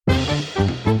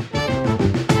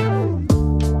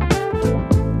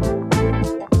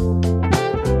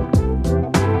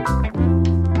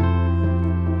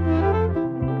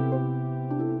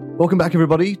Welcome back,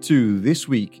 everybody, to This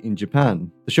Week in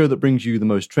Japan, the show that brings you the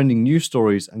most trending news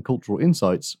stories and cultural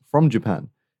insights from Japan.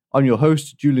 I'm your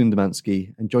host, Julian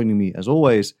Demansky, and joining me, as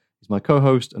always, is my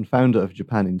co-host and founder of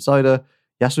Japan Insider,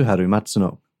 Yasuharu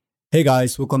Matsuno. Hey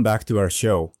guys, welcome back to our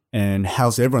show. And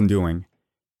how's everyone doing?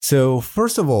 So,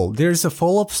 first of all, there's a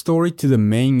follow-up story to the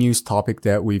main news topic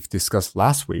that we've discussed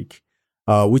last week,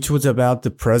 which was about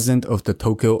the president of the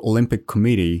Tokyo Olympic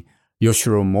Committee,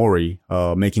 Yoshiro Mori,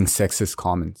 making sexist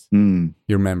comments. You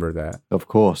remember that? Of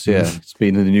course, yeah. It's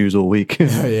been in the news all week.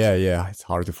 Yeah. It's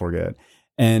hard to forget.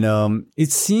 And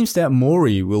it seems that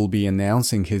Mori will be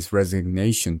announcing his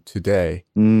resignation today.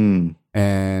 And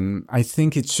I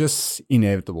think it's just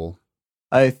inevitable.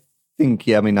 I think,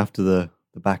 after the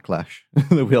backlash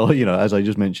that we all, as I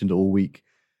just mentioned, all week.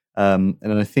 And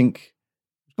I think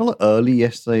it's kind of early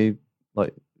yesterday,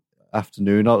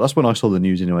 afternoon. That's when I saw the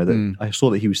news anyway, that I saw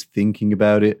that he was thinking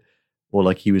about it, or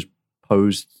like he was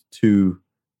posed to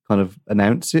kind of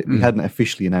announce it. He hadn't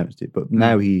officially announced it, but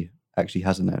now he actually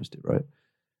has announced it, right?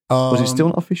 Was it still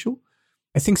not official?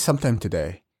 I think sometime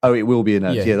today. Oh, it will be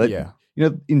announced. Yeah.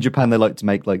 In Japan, they like to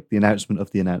make like the announcement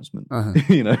of the announcement.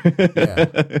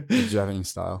 The Japanese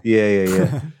style.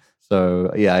 Yeah.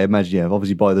 So, I imagine,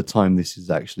 obviously by the time this is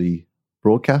actually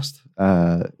broadcast,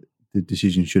 the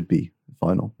decision should be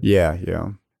final. Yeah.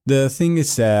 The thing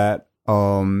is that,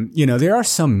 there are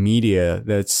some media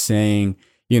that's saying,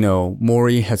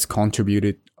 Mori has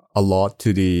contributed a lot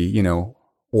to the,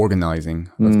 organizing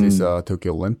of this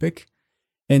Tokyo Olympic.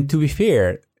 And to be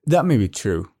fair, that may be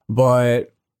true.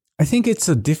 But I think it's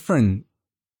a different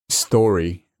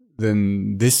story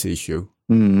than this issue.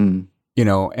 And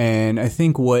I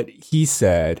think what he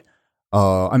said,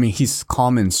 his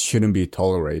comments shouldn't be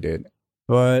tolerated.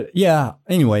 But yeah,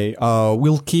 anyway,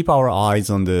 we'll keep our eyes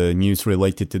on the news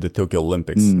related to the Tokyo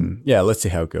Olympics. Let's see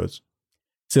how it goes.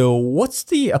 So what's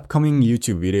the upcoming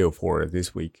YouTube video for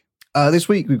this week? This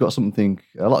week we've got something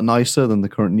a lot nicer than the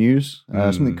current news.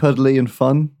 Something cuddly and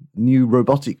fun. New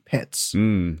robotic pets.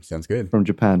 Sounds good. From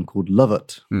Japan called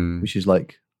Lovett, which is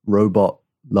like robot,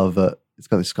 love it. It's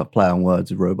got play on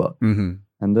words of robot. And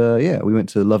we went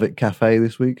to Love It Cafe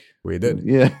this week. We did.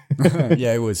 Yeah.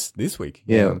 Yeah, it was this week.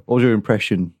 Yeah. What was your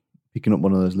impression picking up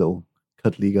one of those little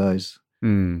cuddly guys?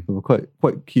 They were quite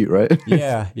cute, right?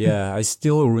 Yeah. I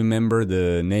still remember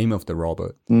the name of the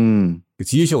robot.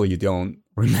 Because usually you don't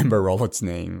remember robot's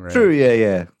name, right? True,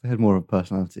 yeah. They had more of a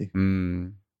personality.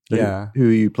 Yeah. Who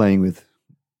are you playing with?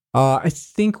 I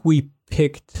think we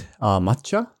picked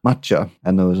Matcha. Matcha.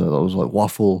 And there was like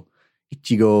Waffle,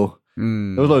 Ichigo.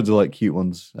 There was loads of like cute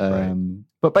ones. Right.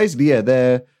 But basically,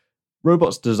 they're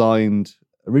robots designed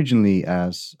originally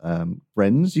as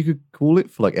friends, you could call it,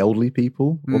 for like elderly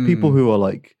people or people who are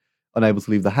like unable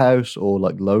to leave the house or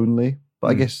like lonely. But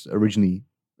I guess originally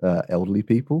elderly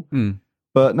people.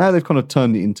 But now they've kind of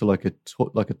turned it into like a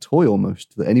toy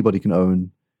almost that anybody can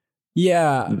own.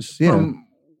 Yeah. From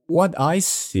what I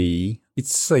see,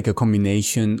 it's like a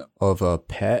combination of a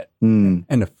pet and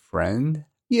a friend.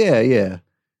 Yeah.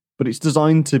 But it's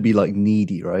designed to be like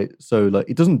needy, right? So like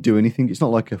it doesn't do anything. It's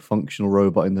not like a functional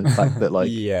robot in the fact that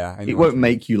like it won't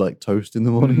make you like toast in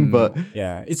the morning. But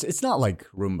yeah, it's not like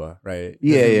Roomba, right?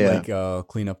 It like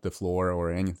clean up the floor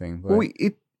or anything. But... Well,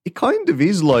 it kind of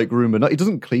is like Roomba. No, it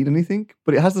doesn't clean anything,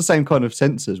 but it has the same kind of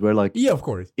sensors where like of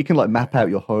course it can like map out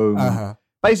your home.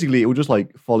 Basically, it will just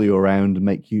like follow you around and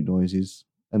make cute noises.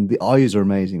 And the eyes are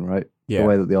amazing, right? Yeah. The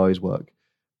way that the eyes work.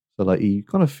 So like you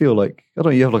kind of feel like, I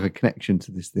don't know, you have like a connection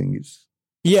to this thing. It's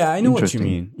I know what you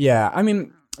mean. Yeah, I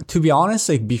mean, to be honest,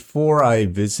 like before I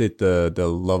visit the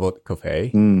Lovett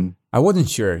Cafe, I wasn't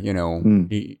sure,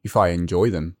 if I enjoy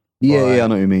them. Yeah, I know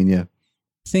what you mean, yeah.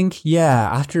 I think,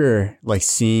 after like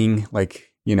seeing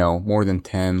like, more than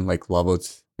 10 like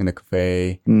Lovetts in the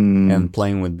cafe and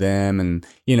playing with them and,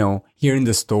 hearing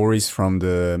the stories from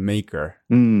the maker.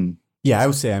 Yeah, I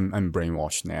would say I'm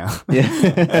brainwashed now.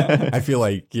 Yeah. I feel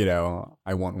like,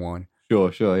 I want one.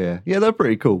 Sure, yeah. Yeah, they're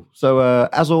pretty cool. So,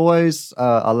 as always,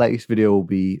 our latest video will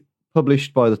be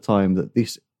published by the time that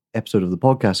this episode of the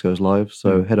podcast goes live.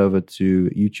 So, head over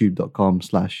to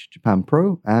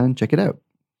youtube.com/JapanPro and check it out.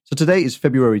 So, today is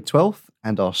February 12th,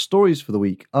 and our stories for the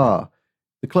week are: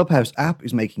 the Clubhouse app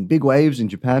is making big waves in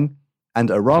Japan,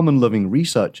 and a ramen-loving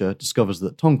researcher discovers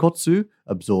that tonkotsu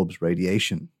absorbs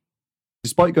radiation.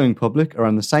 Despite going public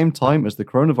around the same time as the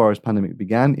coronavirus pandemic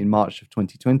began in March of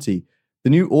 2020,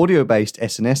 the new audio-based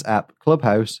SNS app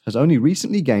Clubhouse has only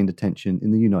recently gained attention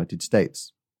in the United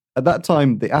States. At that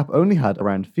time, the app only had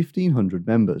around 1,500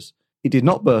 members. It did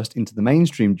not burst into the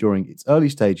mainstream during its early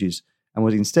stages and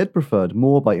was instead preferred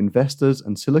more by investors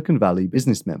and Silicon Valley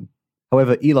businessmen.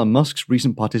 However, Elon Musk's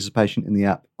recent participation in the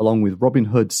app, along with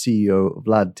Robinhood CEO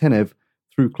Vlad Tenev,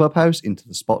 threw Clubhouse into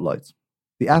the spotlight.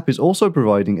 The app is also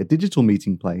providing a digital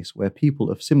meeting place where people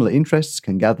of similar interests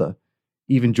can gather.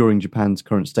 Even during Japan's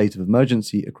current state of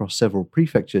emergency across several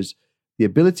prefectures, the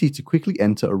ability to quickly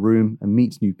enter a room and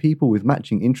meet new people with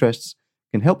matching interests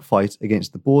can help fight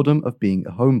against the boredom of being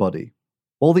a homebody.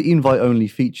 While the invite-only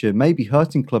feature may be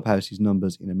hurting Clubhouse's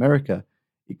numbers in America,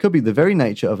 it could be the very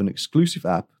nature of an exclusive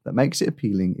app that makes it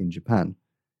appealing in Japan.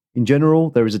 In general,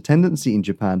 there is a tendency in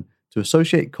Japan to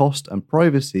associate cost and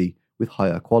privacy with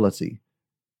higher quality.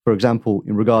 For example,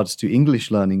 in regards to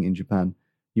English learning in Japan,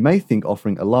 you may think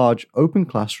offering a large, open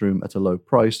classroom at a low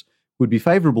price would be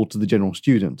favorable to the general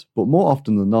student, but more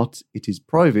often than not, it is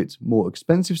private, more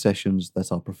expensive sessions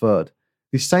that are preferred.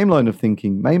 This same line of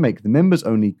thinking may make the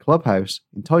members-only Clubhouse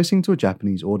enticing to a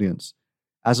Japanese audience.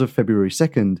 As of February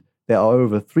 2nd, there are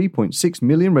over 3.6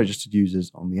 million registered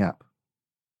users on the app.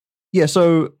 Yeah,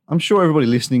 so I'm sure everybody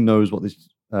listening knows what this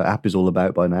app is all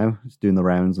about by now. It's doing the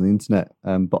rounds on the internet.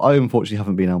 But I unfortunately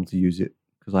haven't been able to use it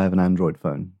because I have an Android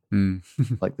phone,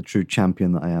 like the true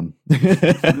champion that I am.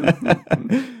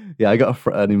 Yeah, I got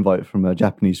an invite from a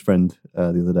Japanese friend the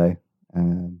other day.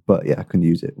 But yeah, I couldn't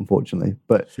use it, unfortunately.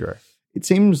 But Sure. It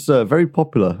seems very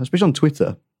popular, especially on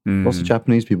Twitter. Lots of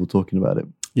Japanese people talking about it.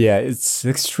 Yeah, it's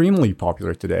extremely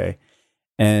popular today.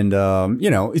 And,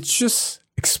 it's just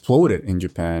exploded in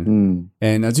Japan.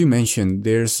 And as you mentioned,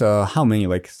 there's how many?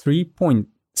 Like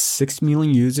 3.6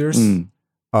 million users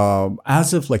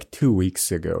as of like 2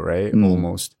 weeks ago, right?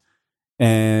 Almost.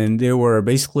 And there were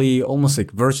basically almost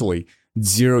like virtually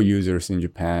 0 users in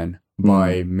Japan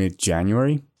by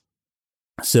mid-January.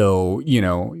 So,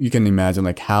 you can imagine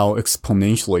like how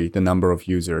exponentially the number of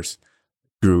users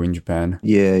grew in Japan.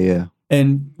 Yeah.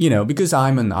 And, because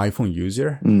I'm an iPhone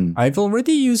user, I've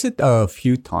already used it a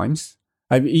few times.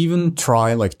 I've even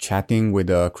tried like chatting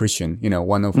with Christian,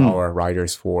 one of our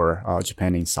writers for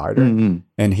Japan Insider.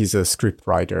 And he's a script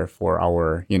writer for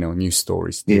our, news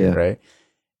stories too, right?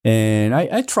 And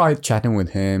I tried chatting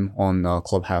with him on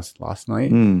Clubhouse last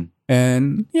night.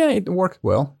 And yeah, it worked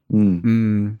well.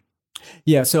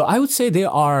 Yeah, so I would say there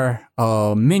are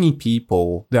many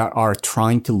people that are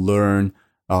trying to learn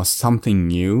something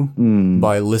new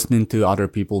by listening to other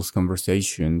people's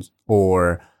conversations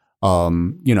or,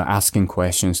 asking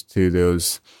questions to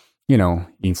those,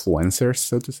 influencers,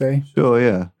 so to say. Sure,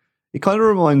 yeah. It kind of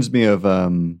reminds me of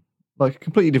like a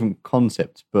completely different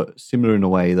concept, but similar in a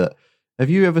way that, have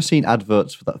you ever seen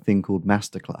adverts for that thing called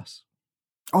Masterclass?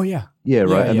 Oh, yeah. Yeah,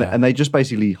 right. And they just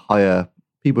basically hire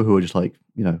people who are just like,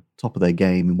 top of their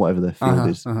game in whatever their field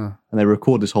is. And they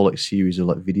record this whole like series of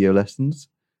like video lessons.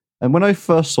 And when I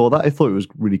first saw that, I thought it was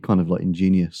really kind of like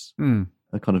ingenious,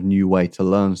 a kind of new way to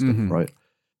learn stuff, right?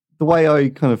 The way I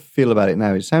kind of feel about it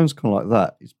now, it sounds kind of like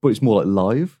that, but it's more like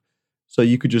live. So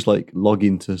you could just like log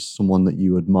into someone that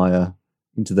you admire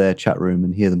into their chat room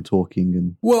and hear them talking.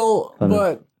 And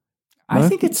I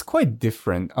think it's quite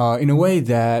different in a way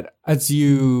that, as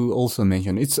you also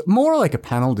mentioned, it's more like a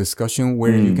panel discussion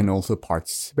where you can also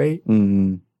participate.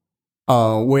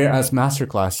 Whereas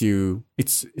Masterclass,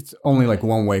 it's only like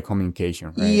one-way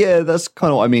communication, right? Yeah, that's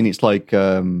kind of what I mean. It's like,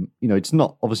 it's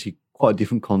not obviously quite a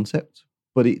different concept,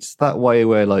 but it's that way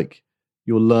where like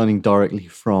you're learning directly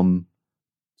from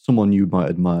someone you might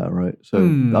admire, right? So,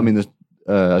 I mean, there's,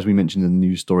 as we mentioned in the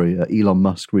news story, Elon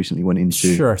Musk recently went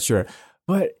into... Sure.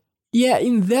 But yeah,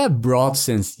 in that broad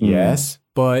sense, yes.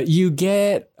 But you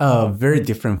get a very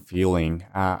different feeling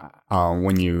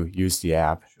when you use the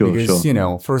app. Because,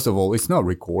 first of all, it's not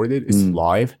recorded, it's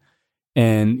live.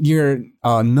 And you're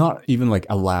not even like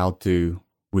allowed to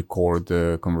record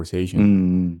the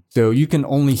conversation. So you can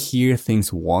only hear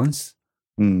things once.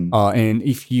 And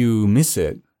if you miss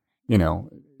it, you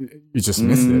just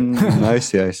missed it. I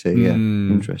see. Yeah,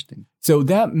 interesting. So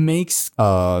that makes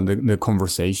the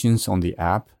conversations on the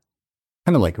app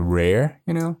kind of like rare,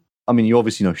 I mean, you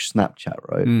obviously know Snapchat,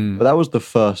 right? But that was the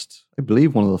first, I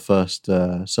believe, one of the first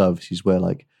services where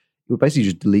like you would basically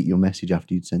just delete your message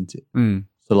after you'd sent it.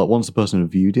 So like once the person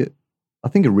had viewed it, I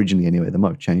think originally anyway, they might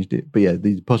have changed it. But yeah,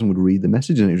 the person would read the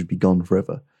message and it would be gone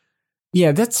forever.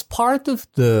 Yeah, that's part of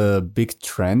the big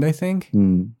trend, I think.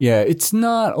 Yeah, it's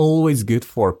not always good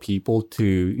for people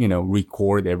to,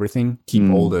 record everything,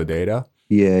 keep all the data.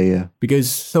 Yeah. Because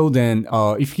so then,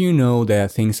 if you know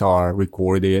that things are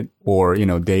recorded or,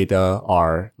 data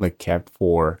are like kept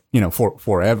for, for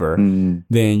forever,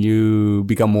 then you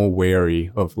become more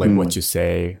wary of like what you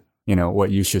say,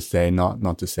 what you should say,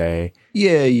 not to say.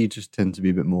 Yeah, you just tend to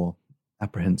be a bit more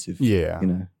apprehensive. Yeah.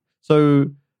 So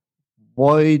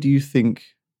why do you think?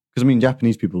 Because I mean,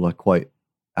 Japanese people are quite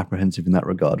apprehensive in that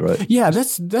regard, right? Yeah,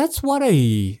 that's what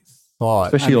I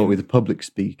thought. Especially with the public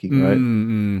speaking,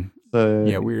 right? So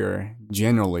yeah, we are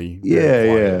generally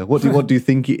yeah. What do you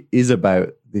think it is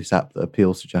about this app that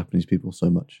appeals to Japanese people so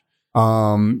much?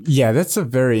 Yeah, that's a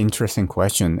very interesting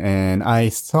question, and I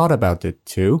thought about it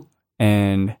too.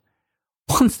 And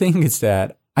one thing is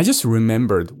that I just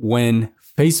remembered when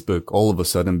Facebook all of a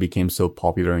sudden became so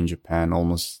popular in Japan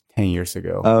almost 10 years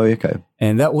ago. Oh, okay.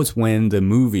 And that was when the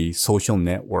movie Social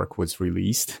Network was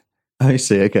released. I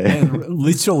see, okay. And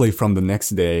literally from the next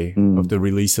day of the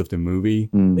release of the movie,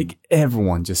 like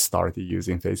everyone just started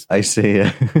using Facebook. I see,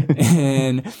 yeah.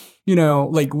 And,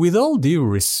 like with all due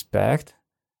respect,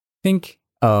 I think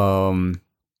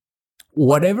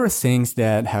whatever things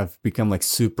that have become like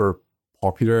super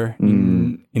popular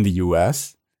in the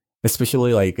US,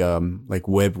 especially like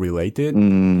web related,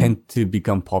 tend to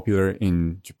become popular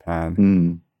in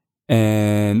Japan.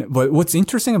 But what's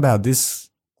interesting about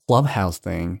this Clubhouse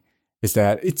thing is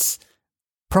that it's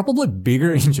probably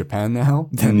bigger in Japan now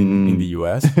than in the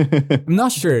US. I'm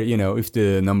not sure, if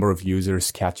the number of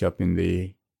users catch up in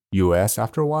the US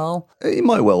after a while. It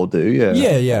might well do, yeah.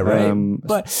 Yeah, right.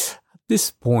 But at this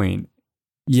point,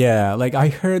 yeah, like I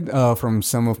heard from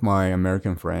some of my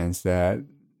American friends that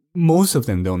most of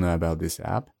them don't know about this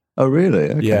app. Oh, really?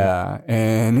 Okay. Yeah,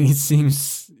 and it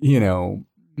seems,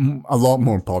 a lot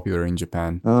more popular in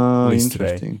Japan. Oh, at least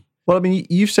interesting. Today. Well, I mean,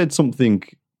 you've said something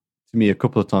to me a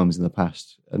couple of times in the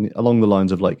past, and along the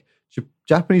lines of like,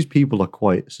 Japanese people are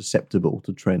quite susceptible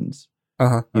to trends.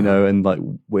 And like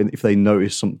if they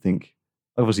notice something,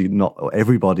 obviously not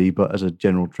everybody, but as a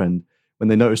general trend, when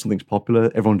they notice something's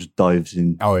popular, everyone just dives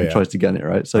in and tries to get it,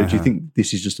 right? So do you think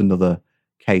this is just another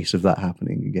case of that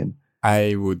happening again?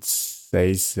 I would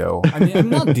say so. I mean, I'm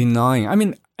not denying. I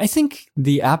mean, I think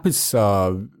the app is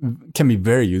can be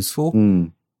very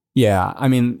useful. Yeah, I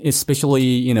mean,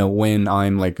 especially, when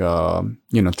I'm like,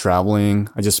 traveling,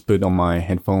 I just put on my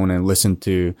headphone and listen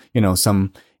to,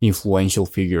 some influential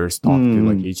figures talk to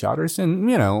like each other's, and,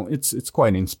 it's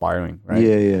quite inspiring, right?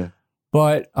 Yeah.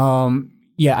 But,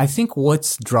 yeah, I think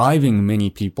what's driving many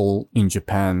people in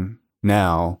Japan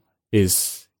now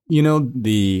is,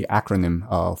 the acronym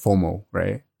FOMO,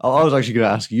 right? Oh, I was actually going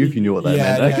to ask you if you knew what that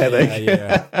meant.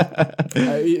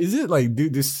 Yeah. Is it like,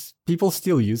 do people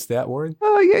still use that word?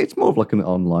 Yeah, it's more of like an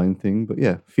online thing, but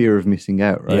yeah, fear of missing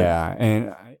out, right? Yeah,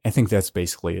 and I think that's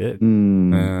basically it.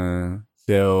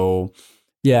 So,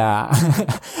 yeah,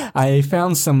 I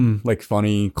found some like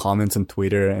funny comments on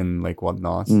Twitter and like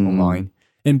whatnot online.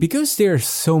 And because there are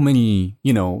so many,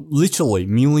 literally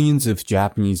millions of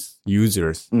Japanese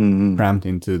users crammed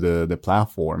into the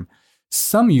platform,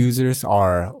 some users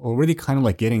are already kind of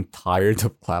like getting tired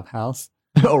of Clubhouse.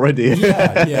 Already?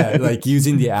 Yeah, like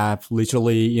using the app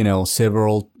literally,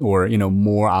 several or,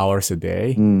 more hours a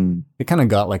day. They kind of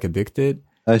got like addicted.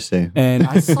 I see. And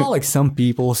I saw like some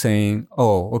people saying,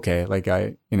 oh, okay, like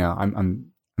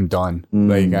I'm done.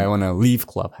 Like I want to leave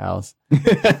Clubhouse.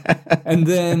 And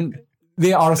then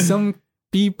there are some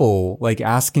people like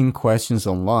asking questions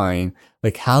online,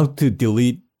 like how to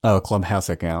delete a Clubhouse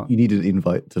account. You need an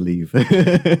invite to leave. That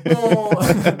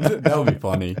would be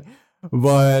funny.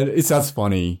 But it's not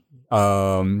funny,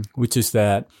 which is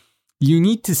that you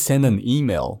need to send an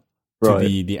email to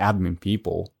the admin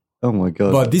people. Oh my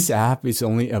God. But this app is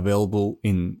only available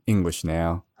in English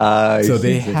now. So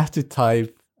they have to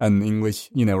type an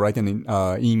English, write an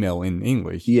email in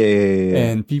English. Yeah.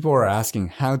 And people are asking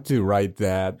how to write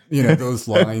that, those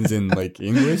lines in like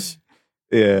English.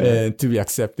 Yeah. To be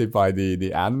accepted by the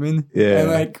admin. Yeah. And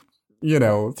like,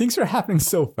 things are happening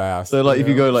so fast. So like if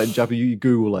you go like Japanese, you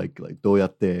Google like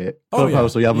doyatte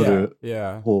Clubhouse or Yamaru.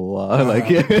 Yeah.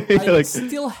 I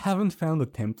still haven't found a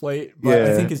template, but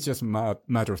I think it's just a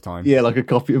matter of time. Yeah, like a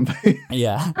copy and paste.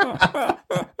 Yeah.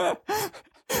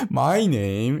 My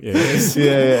name is...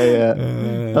 Yeah.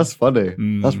 That's funny.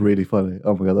 That's really funny.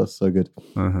 Oh my God, that's so good.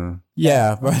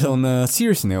 Yeah, but on a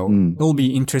serious note, it'll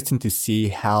be interesting to see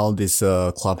how this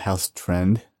Clubhouse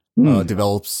trend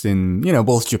develops in,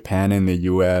 both Japan and the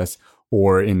US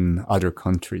or in other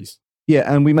countries.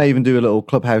 Yeah, and we may even do a little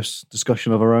Clubhouse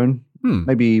discussion of our own.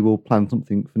 Maybe we'll plan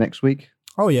something for next week.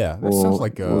 Oh, yeah. That sounds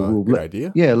like a good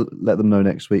idea. Yeah, let them know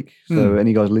next week. So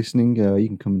any guys listening, you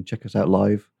can come and check us out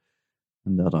live.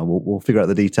 And we'll figure out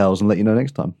the details and let you know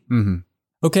next time.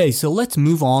 Okay, so let's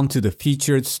move on to the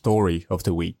featured story of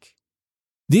the week.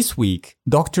 This week,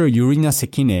 Dr. Yurina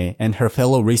Sekine and her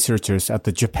fellow researchers at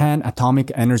the Japan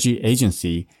Atomic Energy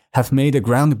Agency have made a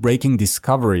groundbreaking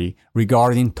discovery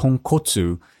regarding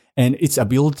tonkotsu and its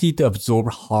ability to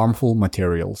absorb harmful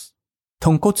materials.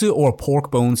 Tonkotsu, or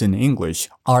pork bones in English,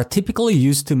 are typically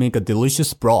used to make a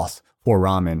delicious broth for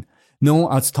ramen,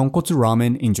 known as tonkotsu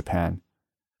ramen in Japan.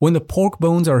 When the pork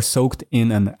bones are soaked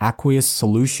in an aqueous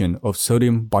solution of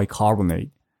sodium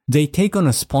bicarbonate, they take on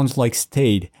a sponge-like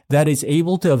state that is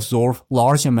able to absorb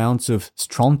large amounts of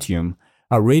strontium,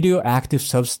 a radioactive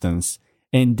substance,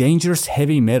 and dangerous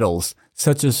heavy metals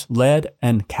such as lead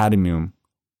and cadmium.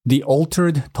 The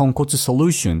altered tonkotsu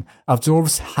solution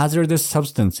absorbs hazardous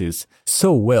substances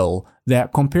so well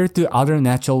that compared to other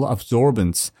natural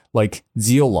absorbents like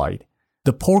zeolite,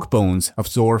 the pork bones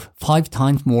absorb 5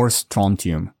 times more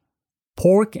strontium.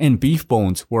 Pork and beef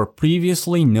bones were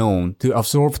previously known to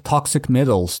absorb toxic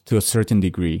metals to a certain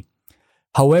degree.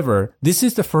 However, this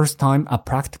is the first time a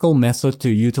practical method to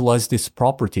utilize this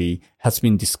property has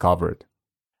been discovered.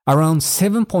 Around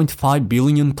 7.5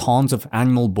 billion tons of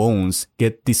animal bones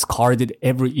get discarded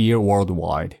every year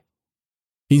worldwide.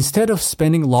 Instead of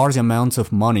spending large amounts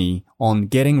of money on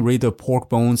getting rid of pork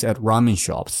bones at ramen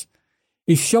shops,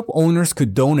 if shop owners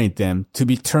could donate them to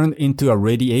be turned into a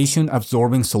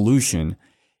radiation-absorbing solution,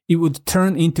 it would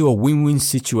turn into a win-win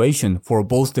situation for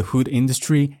both the food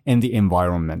industry and the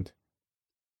environment.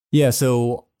 Yeah,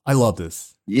 so I love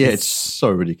this. Yeah, it's so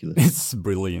ridiculous. It's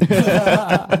brilliant.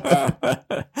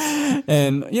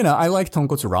 And, I like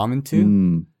tonkotsu ramen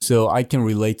too, so I can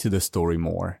relate to the story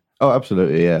more. Oh,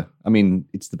 absolutely, yeah. I mean,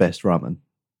 it's the best ramen.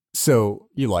 So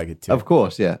you like it too? Of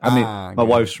course, yeah. I mean, my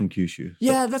wife's from Kyushu. So.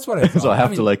 Yeah, that's what I thought. So I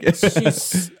have to like it.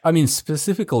 She's,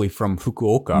 specifically from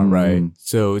Fukuoka, right?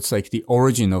 So it's like the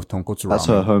origin of tonkotsu ramen. That's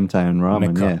her hometown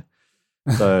ramen, yeah.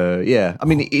 So, yeah. I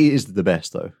mean, it is the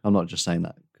best, though. I'm not just saying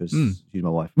that because she's my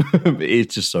wife.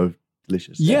 It's just so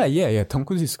delicious. Yeah.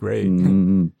 Tonkotsu is great.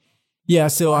 Yeah,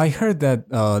 so I heard that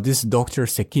this Dr.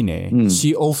 Sekine,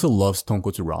 she also loves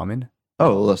tonkotsu ramen.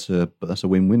 Oh, well, that's a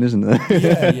win-win, isn't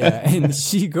it? yeah. And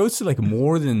she goes to like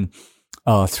more than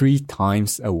 3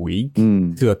 times a week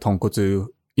to a tonkotsu,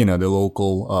 the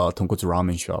local tonkotsu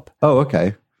ramen shop. Oh,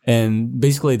 okay. And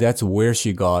basically that's where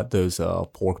she got those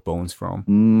pork bones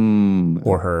from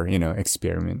for her,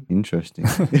 experiment. Interesting.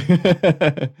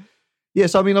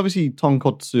 Yes, I mean, obviously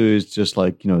tonkotsu is just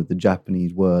like, the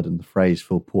Japanese word and the phrase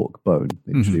for pork bone,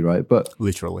 literally, right? But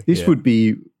literally, this would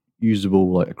be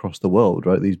usable like across the world,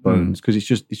 right? These bones, because it's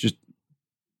just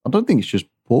I don't think it's just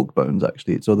pork bones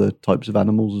actually, it's other types of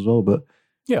animals as well, but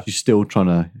she's still trying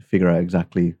to figure out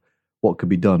exactly what could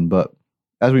be done. But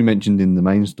as we mentioned in the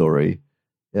main story,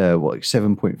 like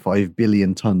 7.5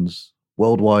 billion tons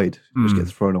worldwide just get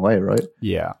thrown away, right?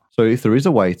 Yeah. So if there is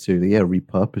a way to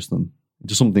repurpose them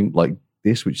into something like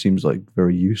this, which seems like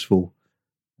very useful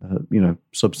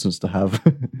substance to have.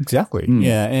 Exactly.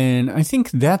 Yeah. And I think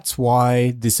that's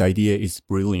why this idea is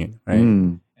brilliant,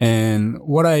 right? And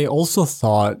what I also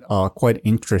thought quite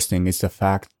interesting is the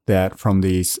fact that from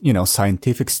this,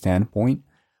 scientific standpoint,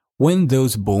 when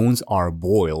those bones are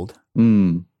boiled,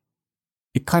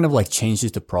 it kind of like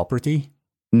changes the property.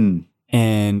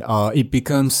 And it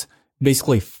becomes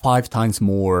basically 5 times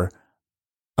more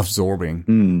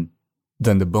absorbing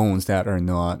than the bones that are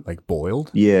not like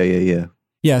boiled. Yeah.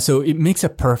 Yeah, so it makes a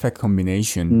perfect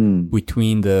combination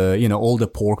between the, all the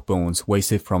pork bones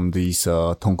wasted from these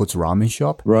tonkotsu ramen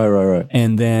shop. Right.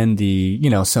 And then the,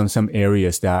 some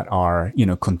areas that are,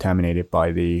 contaminated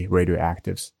by the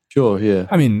radioactives. Sure, yeah.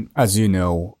 I mean, as you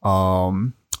know,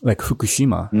 like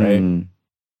Fukushima,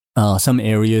 right? Some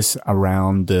areas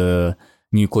around the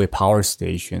nuclear power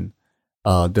station,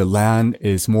 the land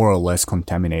is more or less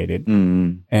contaminated.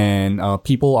 And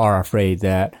people are afraid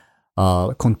that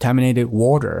contaminated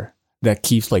water that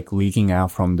keeps like leaking out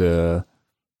from the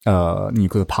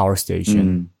nuclear power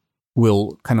station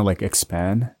will kind of like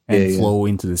expand and flow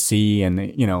into the sea, and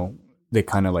they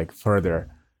kind of like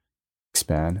further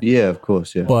expand. Yeah, of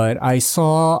course, yeah. But I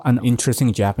saw an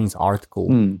interesting Japanese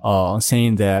article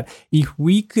saying that if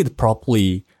we could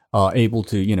properly able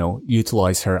to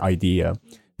utilize her idea,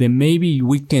 then maybe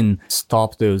we can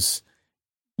stop those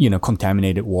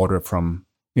contaminated water from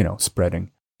spreading.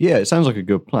 Yeah, it sounds like a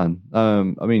good plan.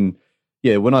 I mean,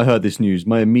 yeah, when I heard this news,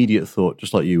 my immediate thought,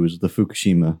 just like you, was the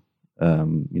Fukushima,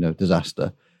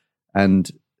 disaster.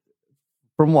 And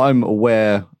from what I'm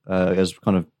aware, as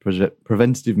kind of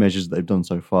preventative measures that they've done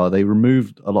so far, they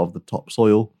removed a lot of the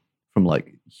topsoil from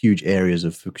like huge areas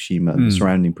of Fukushima and the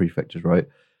surrounding prefectures, right?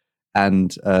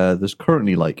 And there's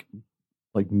currently like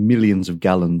millions of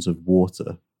gallons of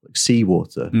water, like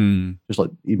seawater, just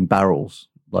like in barrels.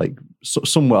 Like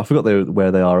somewhere, I forgot where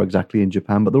they are exactly in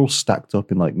Japan, but they're all stacked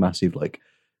up in like massive like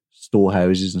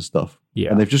storehouses and stuff. Yeah,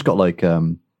 and they've just got like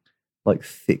like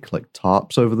thick like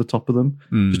tarps over the top of them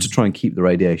just to try and keep the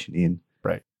radiation in.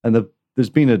 Right. And there's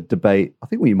been a debate. I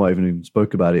think we might have even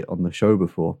spoke about it on the show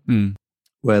before,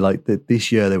 where like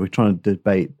this year they were trying to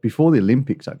debate before the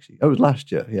Olympics. Actually, it was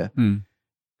last year, yeah,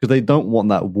 because they don't want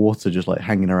that water just like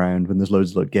hanging around when there's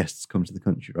loads of like guests come to the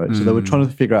country, right? So they were trying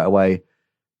to figure out a way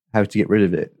how to get rid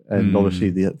of it, and obviously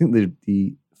I think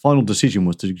the final decision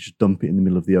was to just dump it in the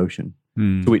middle of the ocean.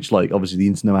 To which like obviously the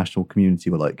international community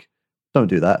were like, don't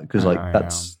do that, because like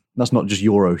that's not just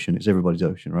your ocean, it's everybody's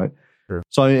ocean, right? Sure.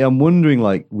 So I'm wondering,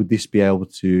 like, would this be able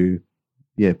to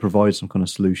provide some kind of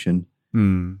solution?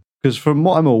 Because from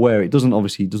what I'm aware, it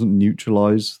doesn't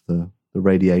neutralize the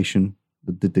radiation,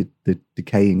 the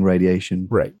decaying radiation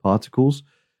particles,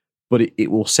 but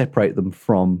it will separate them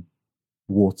from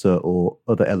water or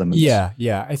other elements.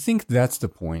 Yeah, I think that's the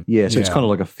point. Yeah, so it's kind of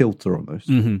like a filter almost.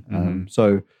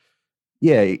 So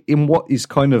yeah, in what is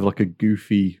kind of like a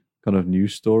goofy kind of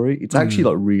news story, it's actually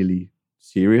like really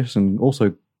serious and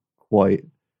also quite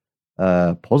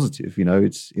positive. You know,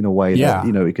 it's in a way that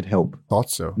it could help. Thought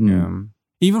so. Yeah.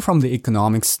 Even from the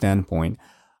economic standpoint,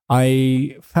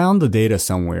 I found the data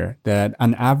somewhere that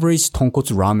an average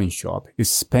tonkotsu ramen shop is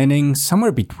spending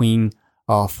somewhere between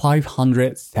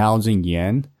 500,000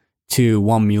 yen to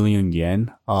 1 million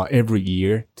yen every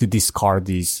year to discard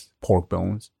these pork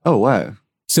bones. Oh, wow.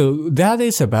 So that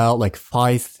is about like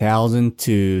 5,000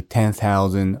 to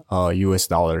 10,000 US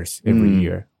dollars every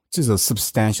year, which is a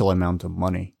substantial amount of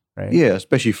money, right? Yeah,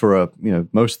 especially for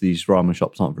most of these ramen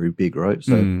shops aren't very big, right?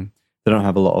 So they don't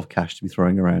have a lot of cash to be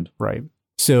throwing around. Right.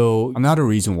 So another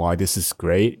reason why this is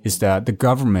great is that the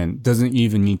government doesn't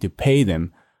even need to pay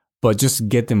them, but just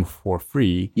get them for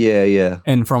free. Yeah.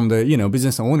 And from the,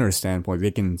 business owner standpoint,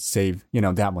 they can save,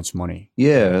 that much money.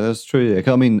 Yeah, that's true.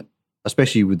 Yeah. I mean,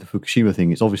 especially with the Fukushima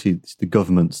thing, it's the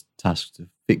government's task to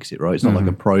fix it, right? It's not like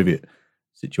a private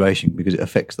situation because it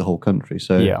affects the whole country.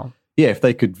 So yeah, if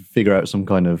they could figure out some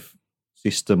kind of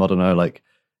system, I don't know, like,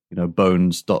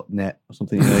 bones.net or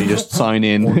something, you just sign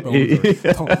in.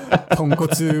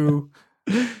 Tonkotsu.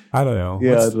 I don't know.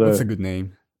 Yeah, what's a good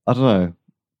name? I don't know.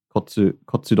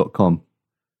 Kotsu.com.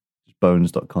 Just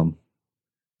bones.com.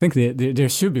 I think there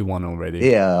should be one already.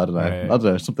 Yeah, I don't know. Right. I don't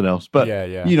know, something else. But you're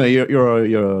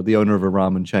the owner of a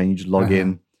ramen chain. You just log in.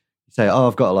 You say, "Oh,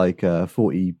 I've got like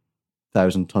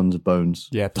 40,000 tons of bones."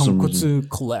 Yeah, Tonkotsu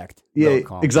Collect. Yeah,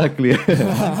 exactly.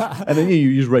 And then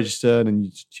you just register and then you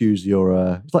just choose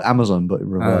your. It's like Amazon, but in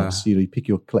reverse. You pick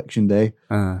your collection day.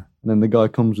 And then the guy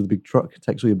comes with a big truck,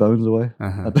 takes all your bones away.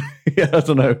 I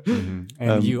don't know.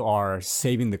 And you are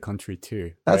saving the country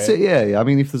too. That's it. Yeah. I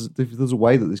mean, if there's a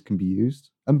way that this can be used,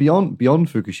 and beyond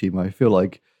Fukushima, I feel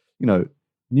like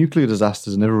nuclear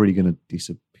disasters are never really going to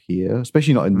disappear,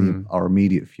 especially not in our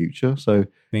immediate future. So I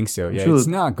think so. Yeah, it's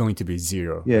not going to be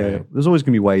zero. Yeah, right? There's always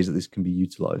going to be ways that this can be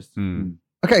utilized.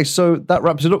 Okay, so that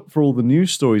wraps it up for all the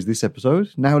news stories this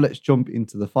episode. Now let's jump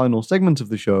into the final segment of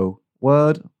the show,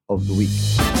 Word of the Week.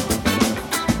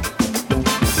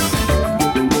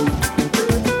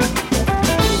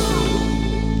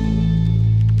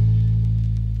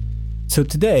 So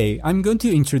today, I'm going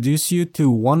to introduce you to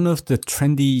one of the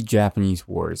trendy Japanese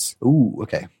words. Ooh,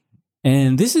 okay.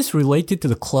 And this is related to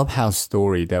the Clubhouse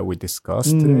story that we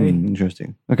discussed today.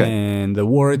 Interesting. Okay. And the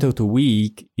word of the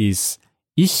week is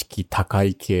意識高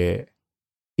い系.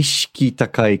 意識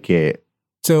高い系.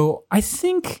 So I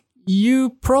think you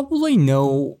probably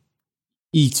know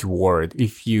each word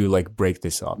if you break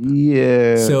this up.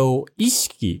 Yeah. So 意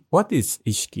識, what is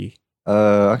意識?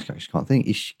 I just can't think.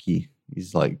 意識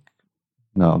is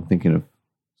no, I'm thinking of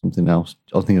something else.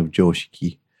 I was thinking of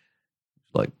joshiki,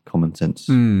 like common sense.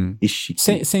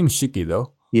 Ishiki. Same shiki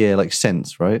though. Yeah, like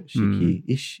sense, right? Shiki.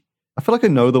 Ish. I feel like I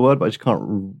know the word, but I just can't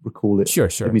recall it. Sure.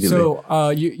 Immediately.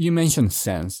 So you mentioned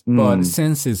sense, but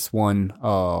sense is one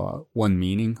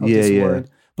meaning of this word.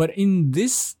 But in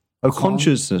this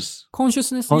consciousness.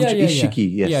 Consciousness?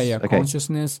 Ishiki, yes. Yeah, okay.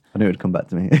 Consciousness. I knew it would come back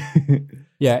to me.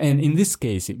 Yeah, and in this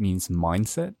case, it means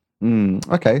mindset.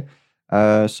 Okay.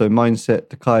 So mindset,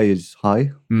 takai is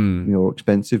high, or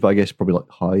expensive, but I guess probably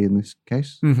high in this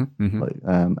case.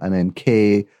 And then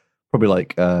ke, probably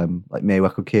like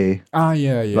meiwaku ke.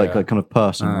 Yeah. Like kind of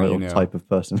person, right? Or type of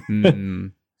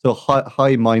person. So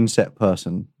high mindset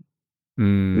person.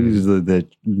 This is the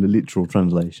literal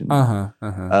translation.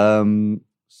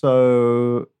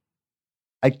 So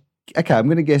I'm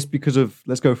going to guess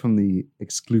let's go from the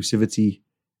exclusivity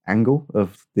angle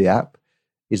of the app.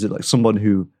 Is it like someone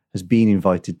who has been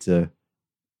invited to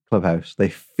Clubhouse? They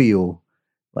feel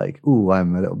like, ooh,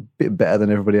 I'm a little bit better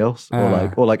than everybody else,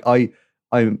 or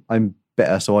I'm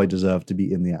better, so I deserve to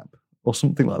be in the app. or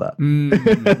something like that.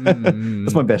 Mm.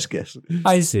 That's my best guess.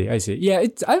 I see. Yeah,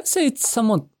 I would say it's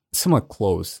somewhat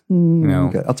close. know.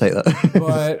 Okay, I'll take that.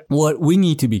 But what we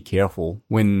need to be careful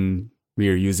when we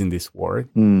are using this word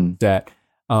that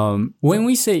when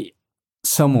we say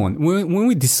someone, when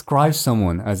we describe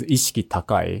someone as 意識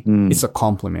高い, it's a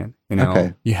compliment. You know,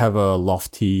 Okay. you have a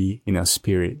lofty,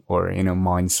 spirit or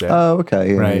mindset. Oh,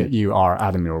 okay. Yeah, Right? yeah. You are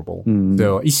admirable.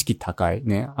 So 意識高い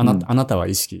ね。あなたは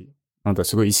意識。あなたは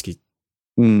すごい意識。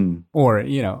Or,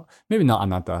 maybe not あ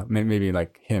なた. Maybe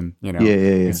like him, Yeah, yeah,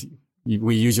 yeah. 'Cause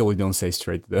we usually don't say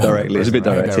straight to the Directly. It's a bit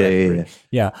person, right? direct.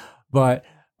 Yeah. Yeah. But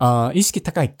意識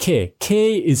高い K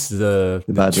is the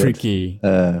bad word.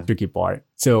 tricky part.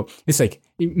 So it's like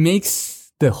it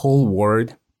makes the whole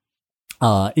word,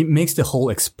 it makes the whole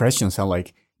expression sound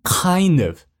like kind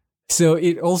of. So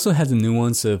it also has a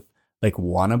nuance of like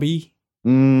wannabe.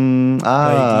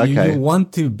 Like Okay. you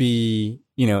want to be,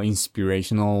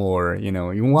 inspirational or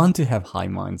you want to have high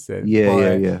mindset. Yeah,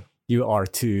 but yeah. You are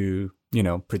too,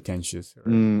 pretentious. Or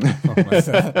Mm. something like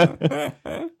that.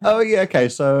 Oh, yeah. Okay.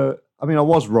 So, I mean, I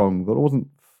was wrong, but I wasn't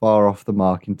far off the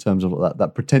mark in terms of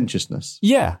that pretentiousness.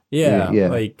 Yeah. Yeah.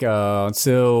 Like,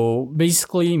 so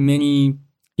basically many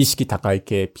意識高い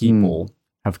系 people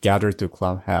have gathered to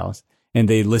Clubhouse and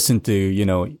they listen to,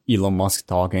 Elon Musk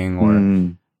talking or,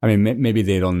 I mean, maybe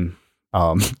they don't,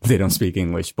 they don't speak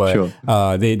English, but, Sure.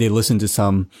 They listen to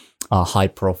some, high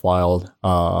profile,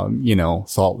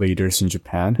 thought leaders in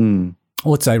Japan.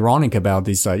 What's ironic about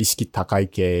these, 意識高い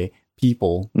系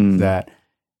people that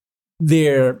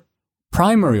their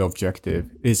primary objective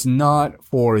is not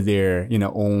for their,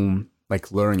 own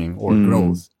like learning or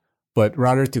growth, but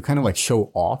rather to kind of like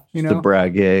show off, To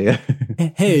brag. Yeah, yeah.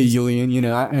 Hey, Julian,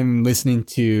 I'm listening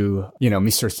to,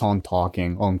 Mr. Son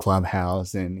talking on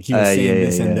Clubhouse and he was saying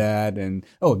this and that. And,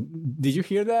 oh, did you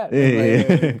hear that?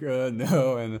 Yeah.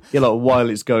 No. And Yeah, like while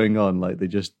it's going on, like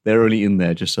they're only in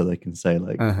there just so they can say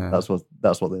like that's what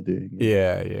they're doing.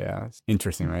 yeah. It's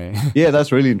interesting, right? Yeah,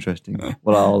 that's really interesting.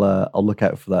 Well, I'll look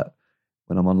out for that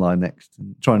when I'm online next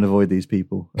and try and avoid these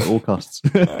people at all costs.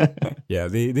 Yeah,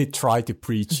 they try to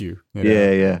preach you.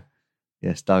 Yeah.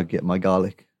 Start get my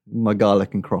garlic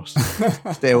and cross.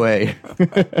 Stay away.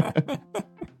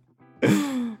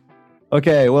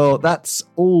 Okay, well, that's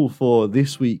all for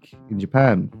this week in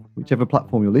Japan. Whichever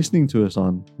platform you're listening to us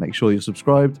on, make sure you're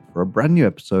subscribed for a brand new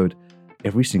episode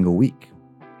every single week.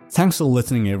 Thanks for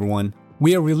listening, everyone.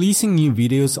 We are releasing new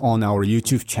videos on our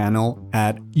YouTube channel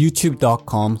at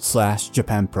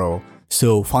youtube.com/JapanPro.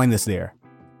 So find us there.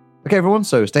 Okay, everyone,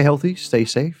 so stay healthy, stay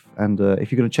safe, and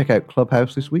if you're going to check out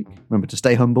Clubhouse this week, remember to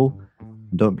stay humble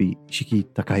and don't be shiki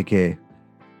takaike.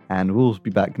 And we'll be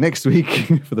back next week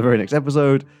for the very next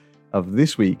episode of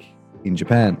This Week in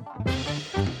Japan.